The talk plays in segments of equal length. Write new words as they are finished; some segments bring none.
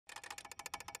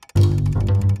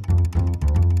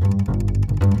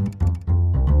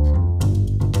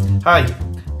Hi,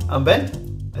 I'm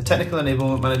Ben, a Technical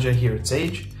Enablement Manager here at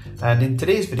Sage, and in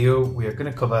today's video we are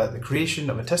going to cover the creation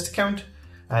of a test account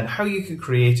and how you can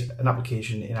create an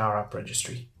application in our app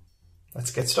registry.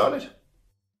 Let's get started.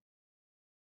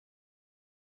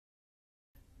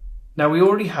 Now we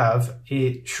already have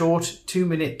a short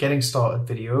 2-minute getting started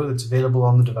video that's available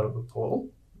on the developer portal.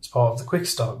 It's part of the quick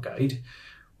start guide,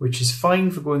 which is fine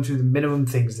for going through the minimum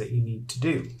things that you need to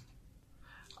do.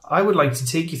 I would like to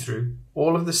take you through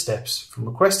all of the steps from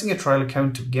requesting a trial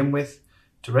account to begin with,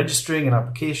 to registering an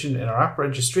application in our app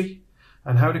registry,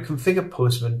 and how to configure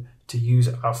Postman to use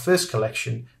our first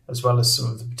collection, as well as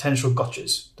some of the potential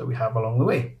gotchas that we have along the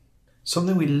way.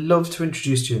 Something we love to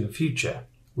introduce to you in the future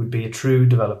would be a true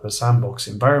developer sandbox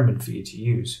environment for you to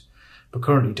use, but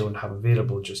currently don't have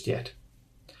available just yet.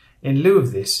 In lieu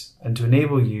of this, and to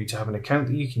enable you to have an account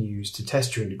that you can use to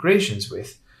test your integrations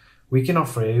with, we can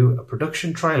offer you a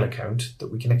production trial account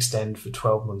that we can extend for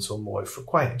 12 months or more if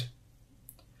required.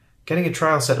 Getting a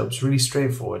trial set up is really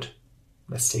straightforward.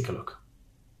 Let's take a look.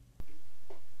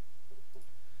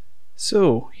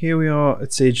 So here we are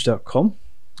at sage.com,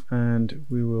 and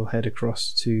we will head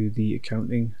across to the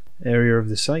accounting area of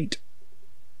the site.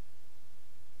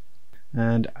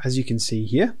 And as you can see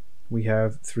here, we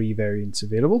have 3 variants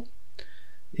available.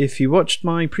 If you watched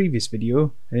my previous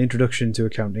video, an introduction to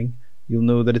accounting, you'll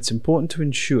know that it's important to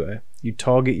ensure you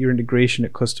target your integration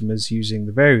at customers using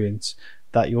the variants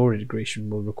that your integration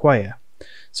will require.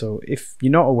 So if you're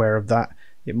not aware of that,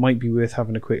 it might be worth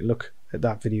having a quick look at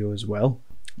that video as well.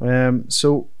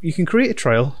 So you can create a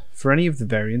trial for any of the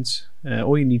variants.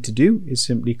 All you need to do is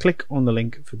simply click on the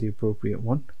link for the appropriate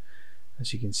one,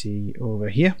 as you can see over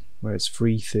here, where it's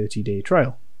free 30-day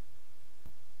trial.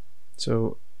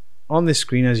 So on this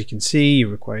screen, as you can see, you're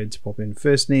required to pop in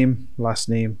first name, last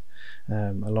name,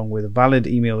 along with a valid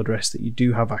email address that you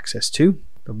do have access to.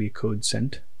 There'll be a code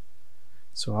sent.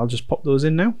 So I'll just pop those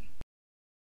in now.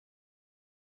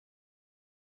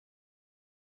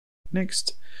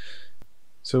 Next.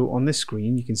 So on this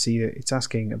screen you can see that it's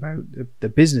asking about the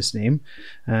business name,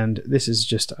 and this is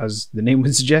just, as the name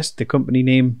would suggest, the company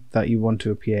name that you want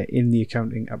to appear in the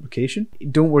accounting application.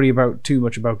 Don't worry too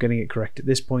much about getting it correct at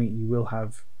this point. You will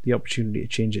have the opportunity to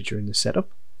change it during the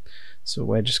setup. So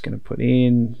we're just going to put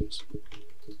in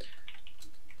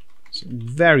some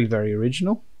very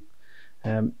original.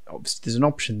 Obviously there's an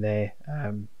option there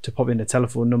to pop in a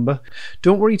telephone number.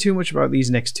 Don't worry too much about these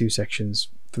next 2 sections.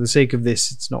 For the sake of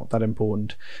this, it's not that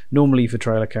important. Normally for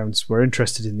trial accounts, we're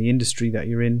interested in the industry that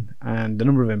you're in and the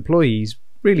number of employees,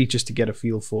 really just to get a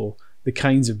feel for the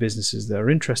kinds of businesses that are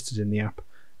interested in the app,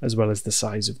 as well as the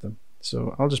size of them.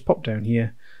 So I'll just pop down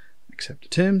here, accept the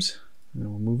terms, and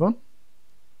we'll move on.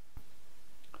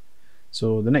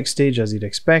 So the next stage, as you'd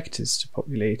expect, is to pop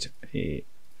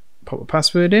a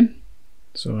password in.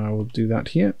 So I will do that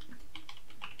here.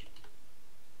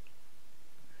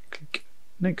 Click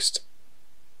next.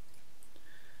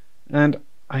 And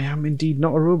I am indeed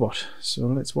not a robot.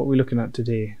 So that's what we're looking at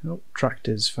today. Oh,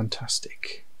 tractors,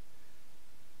 fantastic.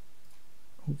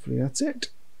 Hopefully that's it.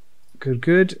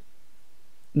 Good.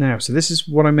 Now, so this is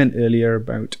what I meant earlier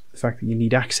about the fact that you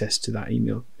need access to that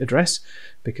email address,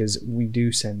 because we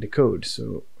do send a code.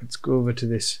 So let's go over to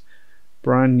this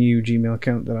brand new Gmail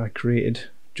account that I created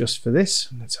just for this.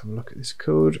 Let's have a look at this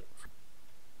code.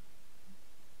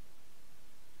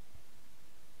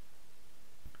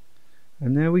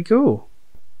 And there we go.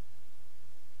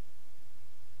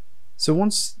 So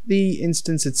once the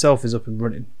instance itself is up and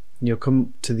running, you'll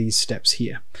come to these steps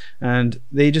here, and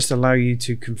they just allow you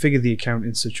to configure the account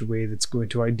in such a way that's going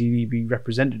to ideally be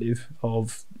representative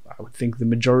of, I would think, the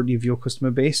majority of your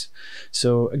customer base.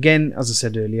 So again, as I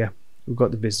said earlier, we've got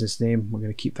the business name. We're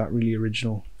going to keep that really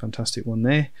original, fantastic one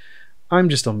there. I'm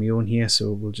just on my own here,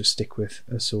 so we'll just stick with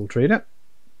a sole trader.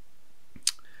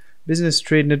 Business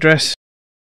trading address.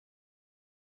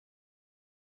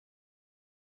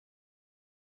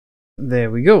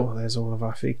 There we go. There's all of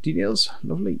our fake details.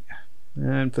 Lovely.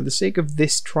 And for the sake of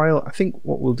this trial, I think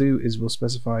what we'll do is we'll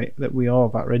specify that we are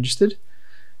VAT registered,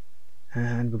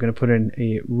 and we're going to put in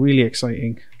a really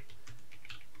exciting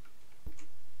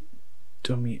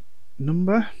dummy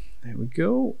number. There we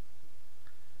go.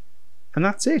 And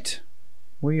that's it.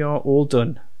 We are all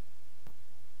done.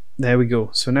 There we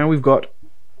go. So now we've got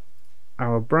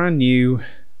our brand new, I'm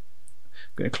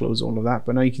going to close all of that,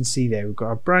 but now you can see there we've got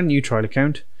our brand new trial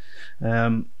account.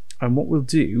 And what we'll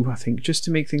do, I think, just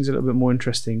to make things a little bit more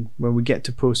interesting, when we get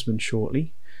to Postman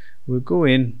shortly, we'll go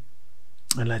in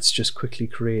and let's just quickly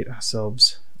create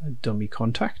ourselves a dummy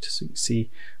contact. So you can see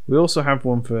we also have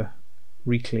one for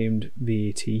reclaimed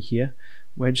VAT here.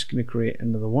 We're just going to create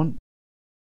another one.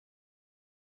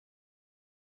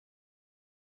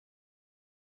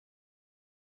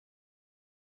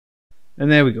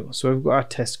 And there we go. So I've got our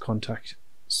test contact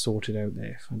sorted out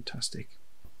there. Fantastic.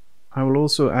 I will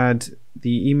also add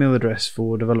the email address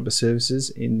for developer services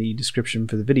in the description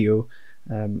for the video,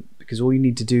 because all you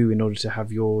need to do in order to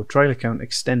have your trial account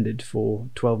extended for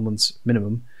 12 months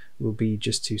minimum will be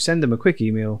just to send them a quick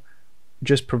email,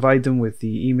 just provide them with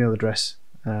the email address,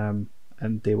 and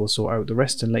they will sort out the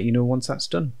rest and let you know once that's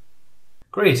done.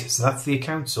 Great, so that's the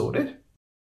account sorted.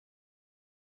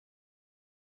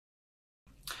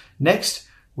 Next,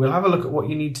 we'll have a look at what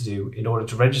you need to do in order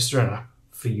to register an app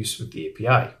for use with the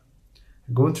API.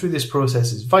 And going through this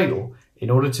process is vital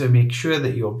in order to make sure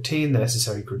that you obtain the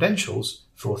necessary credentials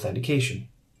for authentication.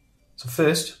 So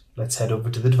first, let's head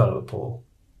over to the developer portal.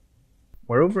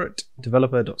 We're over at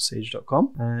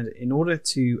developer.sage.com, and in order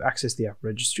to access the app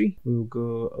registry, we'll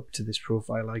go up to this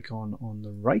profile icon on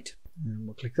the right, and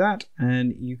we'll click that,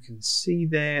 and you can see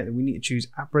there that we need to choose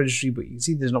app registry, but you can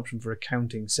see there's an option for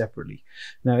accounting separately.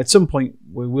 Now at some point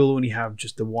we will only have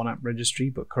just the one app registry,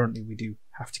 but currently we do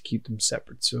have to keep them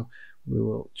separate, so we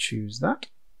will choose that.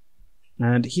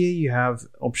 And here you have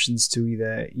options to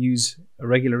either use a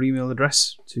regular email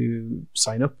address to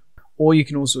sign up, or you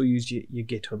can also use your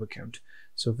GitHub account.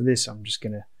 So for this, I'm just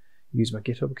going to use my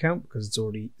GitHub account because it's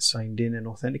already signed in and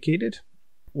authenticated.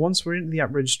 Once we're into the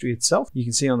app registry itself, you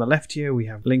can see on the left here we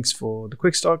have links for the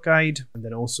quick start guide, and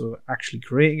then also actually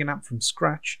creating an app from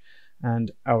scratch and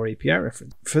our API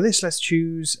reference. For this, let's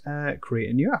choose create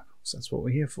a new app. So that's what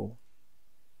we're here for.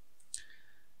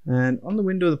 And on the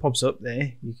window that pops up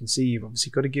there, you can see you've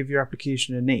obviously got to give your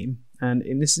application a name. And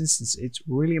in this instance, it's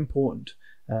really important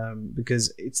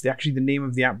because it's actually the name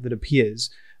of the app that appears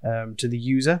to the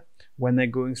user when they're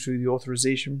going through the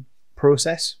authorization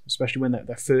process, especially when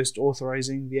they're first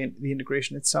authorizing the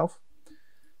integration itself.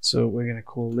 So we're going to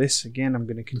call this, again, I'm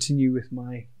going to continue with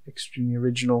my extremely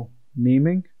original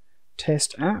naming,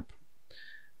 test app.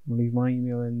 I'll leave my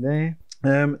email in there.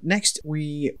 Next,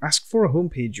 we ask for a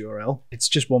homepage URL. It's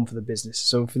just one for the business.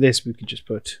 So for this, we could just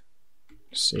put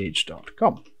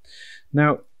sage.com.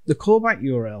 Now, the callback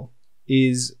URL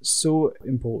is so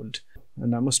important.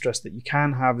 And I must stress that you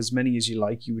can have as many as you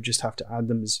like. You would just have to add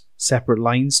them as separate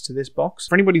lines to this box.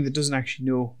 For anybody that doesn't actually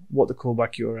know what the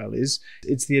callback URL is,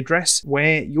 it's the address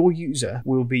where your user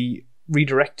will be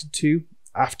redirected to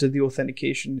after the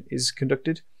authentication is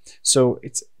conducted. So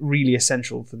it's really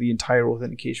essential for the entire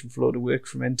authentication flow to work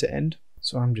from end to end.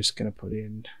 So I'm just going to put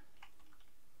in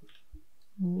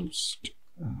host,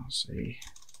 I'll say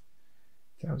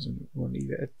 1000, we'll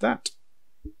leave it at that.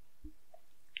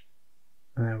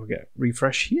 And we'll get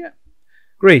refresh here.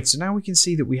 Great, so now we can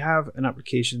see that we have an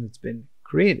application that's been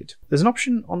created. There's an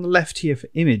option on the left here for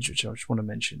image, which I just want to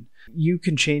mention. You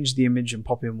can change the image and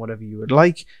pop in whatever you would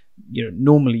like. You know,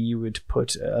 normally you would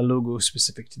put a logo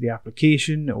specific to the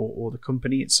application or the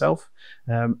company itself.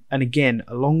 And again,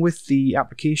 along with the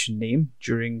application name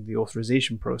during the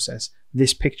authorization process,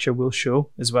 this picture will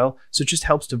show as well. So it just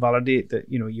helps to validate that,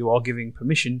 you know, you are giving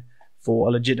permission for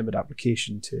a legitimate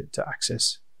application to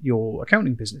access your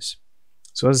accounting business.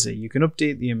 So as I say, you can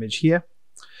update the image here,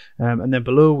 and then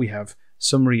below we have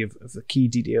summary of the key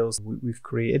details we've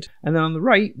created, and then on the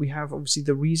right we have obviously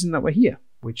the reason that we're here,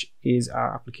 which is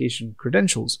our application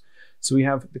credentials. So we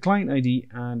have the client ID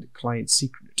and client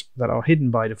secret that are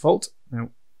hidden by default. Now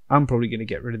I'm probably going to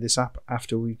get rid of this app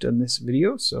after we've done this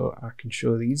video, so I can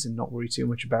show these and not worry too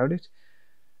much about it.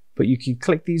 But you can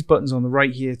click these buttons on the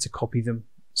right here to copy them,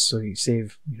 so you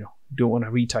save, you know, don't want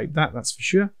to retype that's for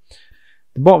sure.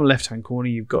 The bottom left hand corner,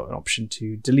 you've got an option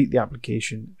to delete the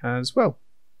application as well.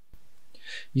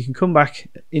 You can come back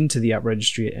into the app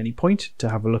registry at any point to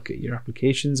have a look at your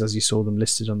applications as you saw them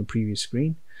listed on the previous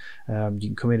screen. You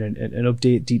can come in and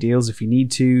update details if you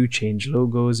need to, change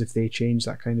logos if they change,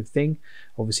 that kind of thing.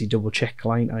 Obviously double check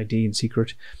client ID and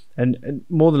secret. And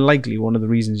more than likely one of the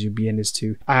reasons you'll be in is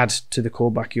to add to the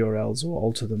callback URLs or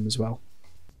alter them as well.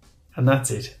 And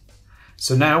that's it.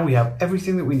 So now we have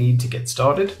everything that we need to get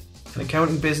started, an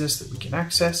accounting business that we can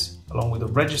access, along with a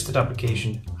registered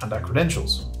application and our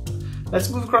credentials. Let's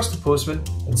move across to Postman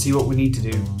and see what we need to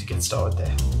do to get started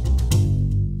there.